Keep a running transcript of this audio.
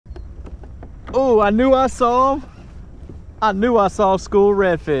Oh, I knew I saw him. I knew I saw school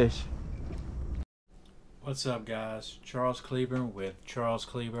redfish. What's up, guys? Charles Cleburne with Charles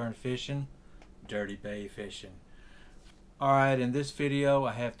Cleburne Fishing, Dirty Bay Fishing. Alright, in this video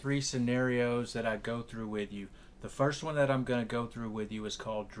I have 3 scenarios that I go through with you. The first one that I'm going to go through with you is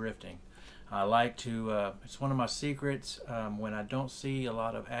called drifting. I like to, it's one of my secrets. When I don't see a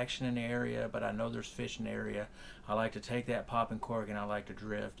lot of action in the area, but I know there's fish in the area, I like to take that popping cork and I like to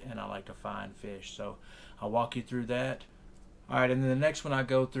drift and I like to find fish. So I'll walk you through that. Alright, and then the next one I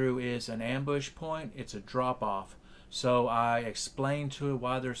go through is an ambush point. It's a drop off. So I explain to it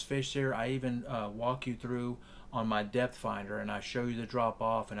why there's fish there. I even walk you through on my depth finder and I show you the drop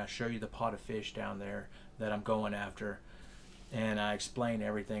off and I show you the pot of fish down there that I'm going after. And I explain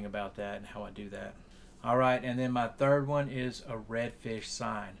everything about that and how I do that. Alright, and then my third one is a redfish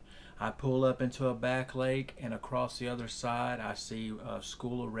sign. I pull up into a back lake and across the other side I see a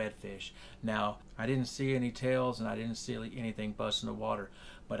school of redfish. Now, I didn't see any tails and I didn't see anything busting the water,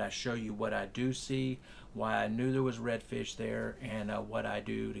 but I show you what I do see, why I knew there was redfish there, and what I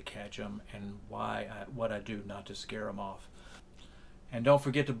do to catch them, and what I do not to scare them off. And don't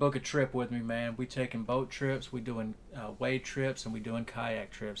forget to book a trip with me, man. We taking boat trips, we doing wade trips, and we doing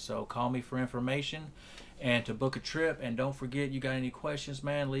kayak trips. So call me for information and to book a trip. And don't forget, you got any questions,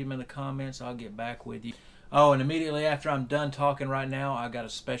 man, leave them in the comments. I'll get back with you. Oh, and immediately after I'm done talking right now, I got a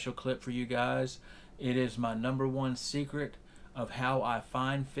special clip for you guys. It is my #1 secret of how I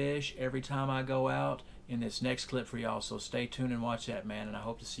find fish every time I go out in this next clip for y'all. So stay tuned and watch that, man. And I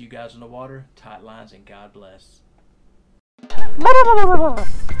hope to see you guys in the water. Tight lines and God bless.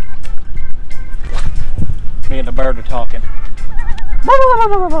 Me and the bird are talking.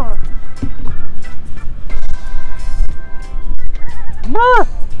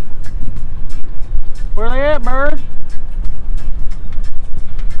 Where they at, bird?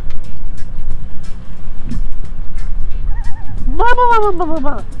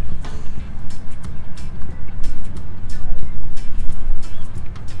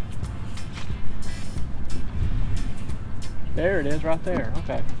 There it is, right there.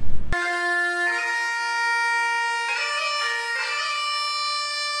 Okay.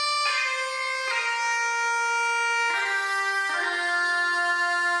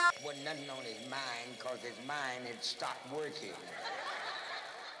 Wasn't nothing on his mind, cause his mind had stopped working.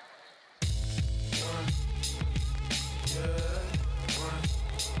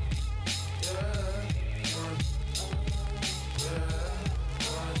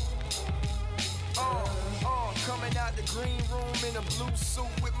 Coming out the green room in a blue suit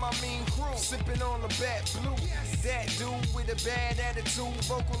with my mean crew, sipping on the bat blue. That dude with a bad attitude,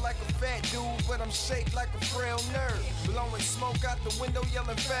 vocal like a fat dude, but I'm shaped like a frail nerd. Blowing smoke out the window,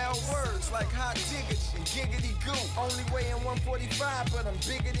 yelling foul words like hot diggity and giggity goo. Only weighing 145, but I'm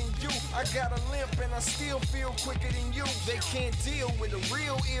bigger than you. I got a limp and I still feel quicker than you. They can't deal with a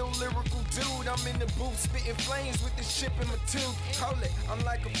real ill lyrical dude. I'm in the booth spitting flames with this chip in my tooth. Hold it, I'm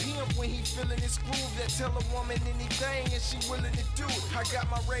like a pimp when he feeling his groove that tell a woman anything and she willing to do it. I got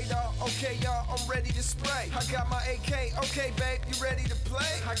my radar, okay y'all, I'm ready to spray. I got my AK, okay babe, you ready to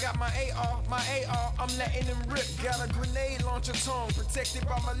play? I got my AR, I'm letting them rip. Got a grenade launcher tongue protected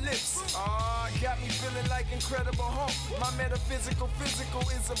by my lips. Got me feeling like Incredible Hulk. My metaphysical physical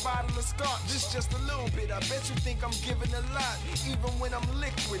is a bottle of scotch. This just a little bit, I bet you think I'm giving a lot. Even when I'm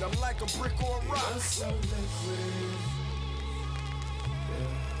liquid, I'm like a brick or a rock. You're so liquid.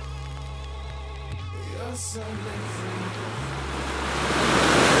 You're so liquid.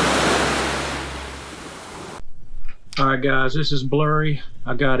 Alright guys, this is blurry.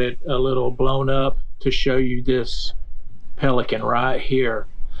 I got it a little blown up to show you this pelican right here.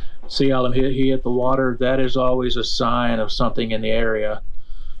 See how he hit the water? That is always a sign of something in the area.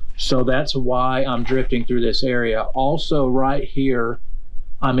 So that's why I'm drifting through this area. Also right here,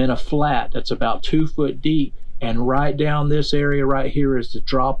 I'm in a flat that's about 2 foot deep, and right down this area right here is the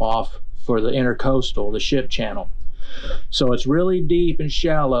drop off for the intercoastal, the ship channel. So it's really deep and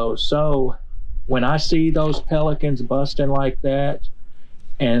shallow. So when I see those pelicans busting like that,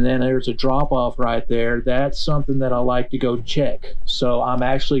 and then there's a drop off right there, that's something that I like to go check. So I'm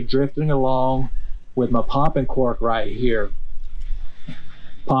actually drifting along with my popping cork right here,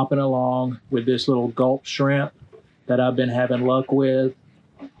 popping along with this little gulp shrimp that I've been having luck with,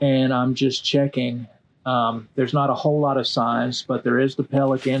 and I'm just checking. There's not a whole lot of signs, but there is the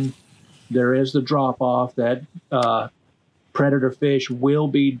pelican, there is the drop off. That predator fish will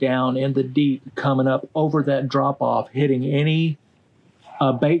be down in the deep, coming up over that drop off, hitting any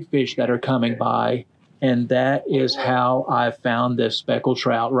bait fish that are coming by. And that is how I found this speckled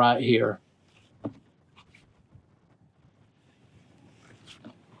trout right here.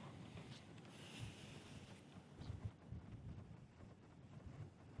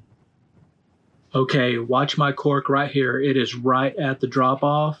 Okay, watch my cork right here. It is right at the drop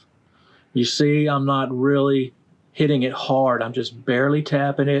off. You see, I'm not really hitting it hard. I'm just barely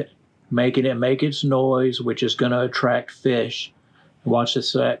tapping it, making it make its noise, which is going to attract fish. Watch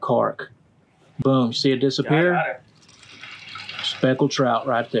this that cork. Boom, see it disappear? Speckled trout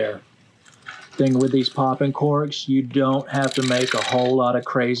right there. Thing with these popping corks, you don't have to make a whole lot of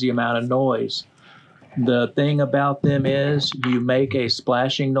crazy amount of noise. The thing about them is you make a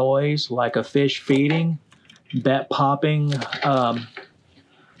splashing noise like a fish feeding. That popping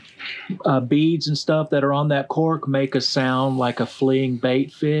beads and stuff that are on that cork make a sound like a fleeing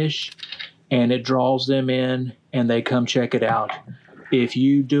bait fish, and it draws them in and they come check it out. If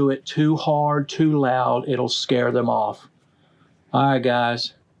you do it too hard, too loud, it'll scare them off. All right,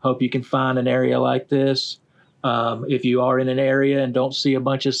 guys, hope you can find an area like this. If you are in an area and don't see a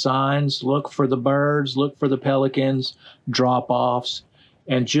bunch of signs, look for the birds, look for the pelicans, drop-offs,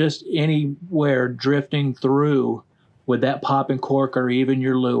 and just anywhere drifting through with that popping cork or even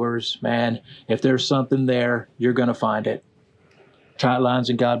your lures. Man, if there's something there, you're going to find it. Tight lines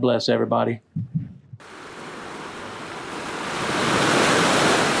and God bless everybody.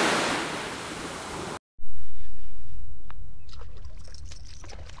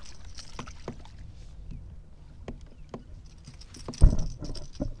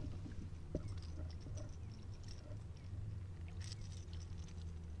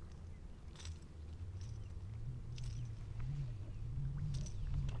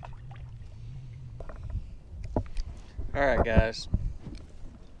 Alright guys,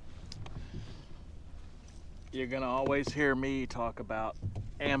 you're gonna always hear me talk about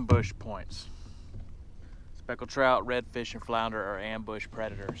ambush points. Speckled trout, redfish, and flounder are ambush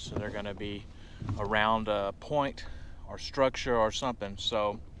predators, so they're gonna be around a point or structure or something.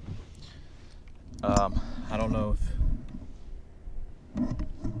 So I don't know if,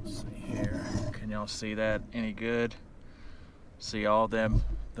 let's see here, can y'all see that any good? See all them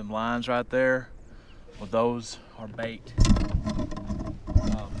lines right there? Well, those are bait.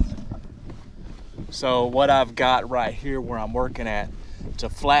 So what I've got right here where I'm working at, it's a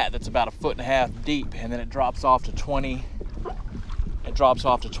flat that's about 1.5 feet deep, and then it drops off to 20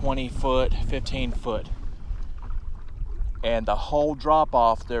 foot, 15 foot. And the whole drop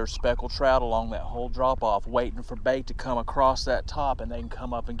off, there's speckled trout along that whole drop off waiting for bait to come across that top, and they can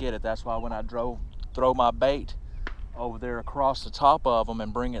come up and get it. That's why when I throw my bait over there across the top of them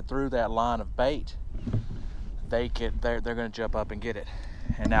and bring it through that line of bait, they're gonna jump up and get it.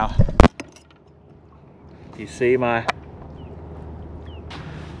 And now you see we're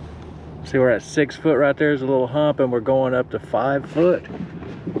at 6 foot right there. There's a little hump, and we're going up to 5 foot.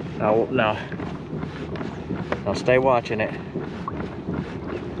 Now stay watching it.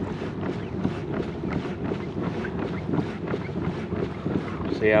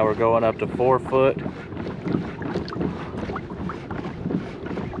 See how we're going up to 4 foot.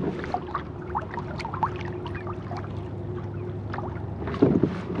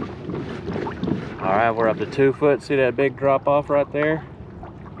 All right, we're up to 2 foot. See that big drop off right there?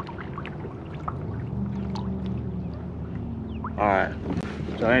 All right,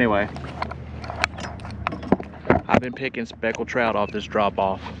 so anyway, I've been picking speckled trout off this drop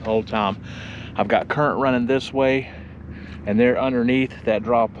off the whole time. I've got current running this way, and they're underneath that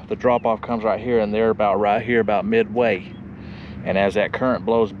the drop off comes right here, and they're about right here, about midway. And as that current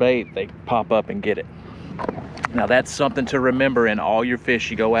blows bait, they pop up and get it. Now that's something to remember in all your fish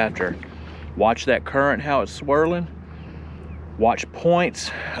you go after. Watch that current, how it's swirling. Watch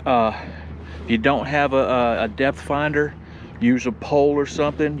points. If you don't have a depth finder, use a pole or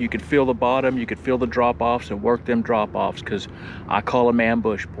something. You can feel the bottom, you can feel the drop-offs, and work them drop-offs, because I call them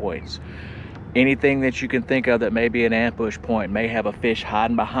ambush points. Anything that you can think of that may be an ambush point may have a fish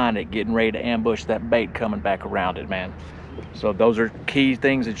hiding behind it, getting ready to ambush that bait coming back around it, man. So those are key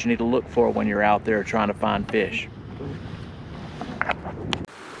things that you need to look for when you're out there trying to find fish.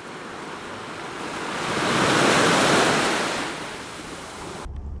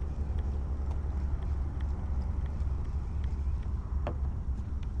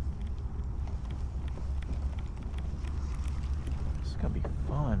 It's gonna be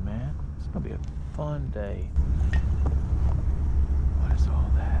fun, man. It's gonna be a fun day. What is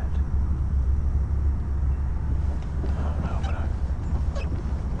all that? I don't know, but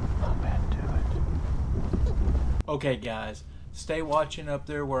I'm into it. Okay guys, stay watching up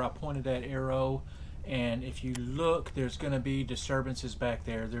there where I pointed that arrow, and if you look, there's gonna be disturbances back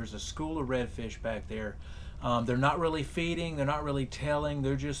there. There's a school of redfish back there. They're not really feeding, they're not really tailing,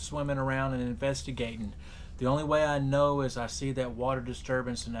 they're just swimming around and investigating. The only way I know is I see that water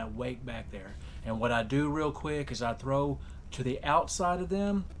disturbance and that wake back there. And what I do real quick is I throw to the outside of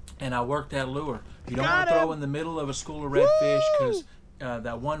them, and I worked that lure. You don't want to throw in the middle of a school of redfish, because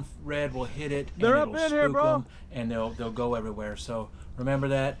that one red will hit it and it'll spook them, and they'll go everywhere. So remember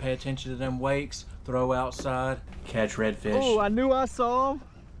that. Pay attention to them wakes. Throw outside. Catch redfish. Oh, I knew I saw them.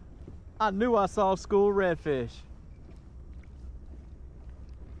 I knew I saw school redfish.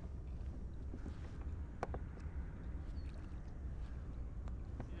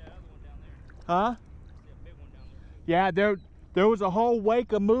 Huh? Yeah, there was a whole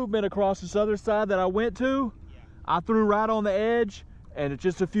wake of movement across this other side that I went to. I threw right on the edge, and it's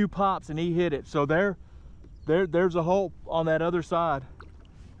just a few pops, and he hit it. So there's a hole on that other side.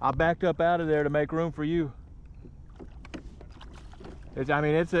 I backed up out of there to make room for you.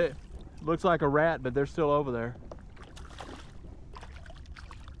 It looks like a rat, but they're still over there.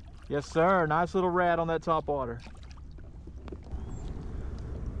 Yes, sir. Nice little rat on that top water.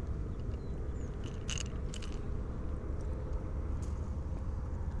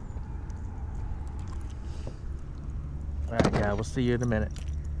 All right, guys, we'll see you in a minute.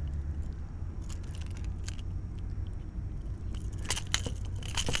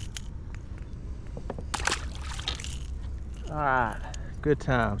 All right, good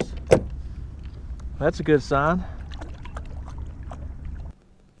times. That's a good sign.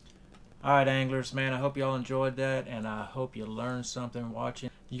 All right, anglers, man, I hope y'all enjoyed that, and I hope you learned something watching.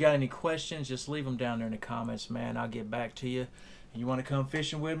 You got any questions, just leave them down there in the comments, man. I'll get back to you. You want to come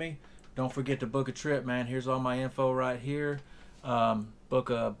fishing with me? Don't forget to book a trip, man. Here's all my info right here. Book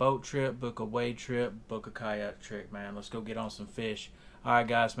a boat trip, book a wade trip, book a kayak trip, man. Let's go get on some fish. All right,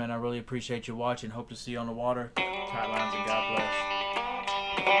 guys, man, I really appreciate you watching. Hope to see you on the water. Tight lines and God bless.